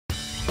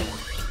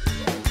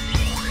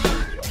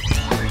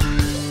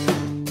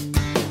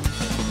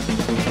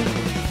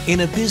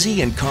In a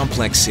busy and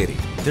complex city,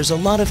 there's a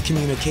lot of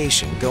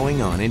communication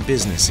going on in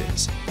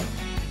businesses.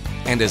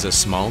 And as a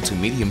small to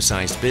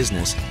medium-sized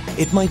business,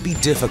 it might be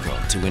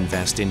difficult to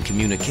invest in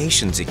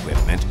communications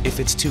equipment if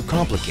it's too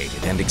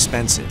complicated and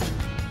expensive.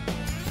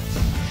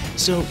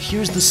 So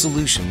here's the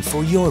solution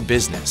for your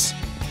business: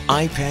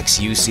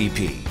 iPECS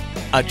UCP,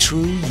 a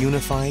true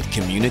unified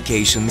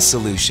communications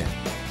solution.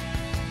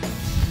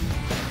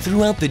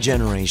 Throughout the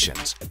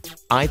generations,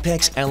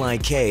 iPECS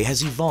LIK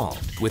has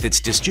evolved with its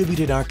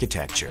distributed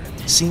architecture,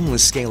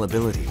 seamless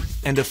scalability,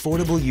 and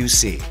affordable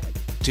UC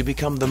to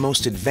become the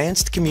most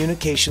advanced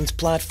communications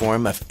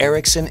platform of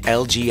Ericsson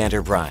LG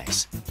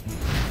Enterprise.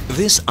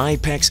 This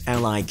iPECS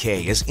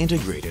LIK is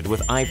integrated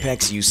with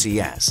iPECS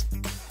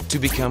UCS to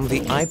become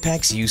the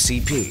iPECS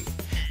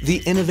UCP,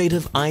 the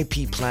innovative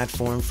IP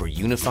platform for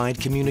unified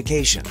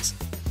communications,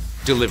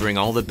 delivering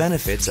all the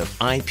benefits of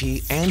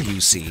IP and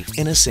UC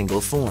in a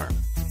single form.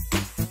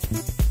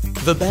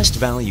 The best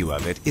value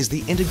of it is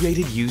the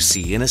integrated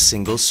UC in a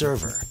single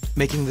server,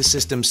 making the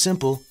system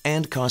simple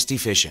and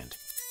cost-efficient.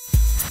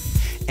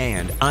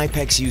 And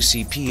iPECS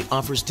UCP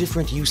offers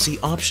different UC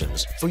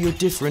options for your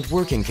different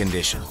working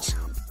conditions.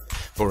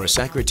 For a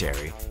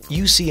secretary,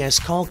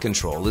 UCS call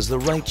control is the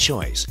right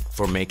choice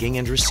for making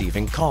and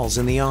receiving calls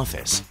in the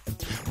office,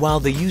 while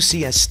the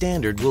UCS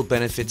standard will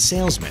benefit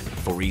salesmen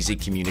for easy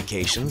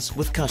communications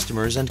with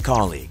customers and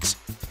colleagues.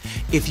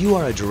 If you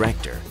are a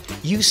director,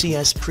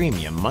 UCS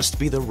Premium must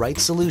be the right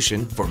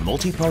solution for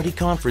multi-party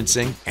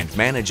conferencing and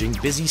managing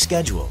busy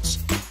schedules.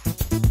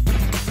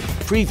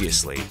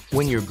 Previously,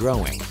 when you're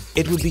growing,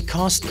 it would be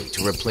costly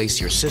to replace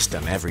your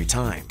system every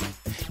time.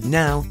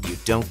 Now, you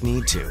don't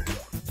need to.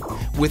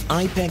 With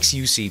iPECS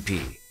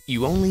UCP,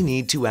 you only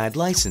need to add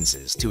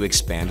licenses to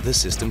expand the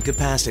system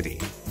capacity.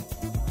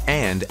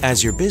 And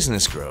as your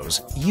business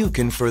grows, you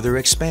can further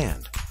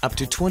expand, up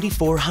to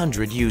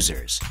 2,400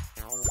 users.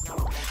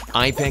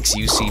 iPECS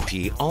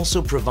UCP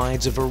also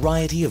provides a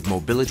variety of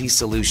mobility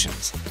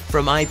solutions,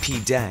 from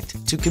IP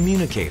DECT to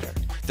Communicator,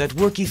 that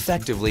work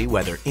effectively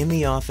whether in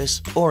the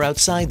office or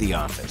outside the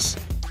office.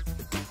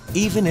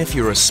 Even if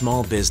you're a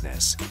small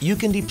business, you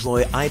can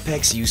deploy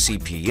iPECS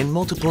UCP in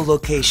multiple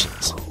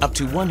locations, up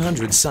to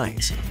 100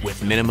 sites,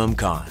 with minimum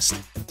cost.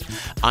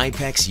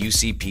 iPECS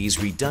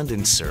UCP's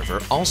redundant server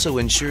also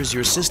ensures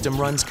your system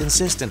runs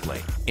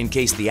consistently in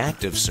case the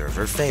active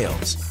server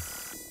fails.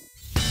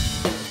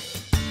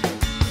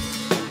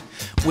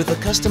 With a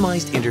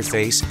customized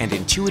interface and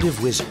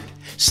intuitive wizard,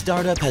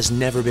 startup has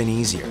never been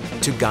easier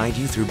to guide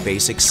you through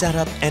basic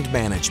setup and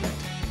management.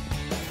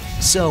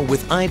 So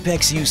with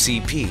iPECS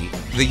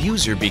UCP, the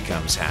user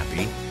becomes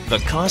happy, the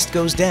cost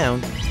goes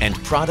down, and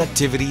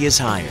productivity is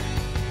higher.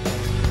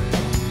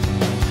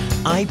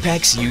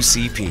 iPECS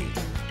UCP,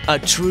 a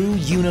true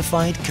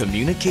unified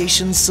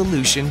communications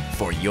solution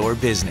for your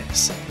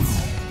business.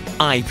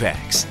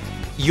 iPECS,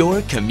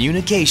 your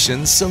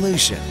communications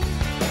solution.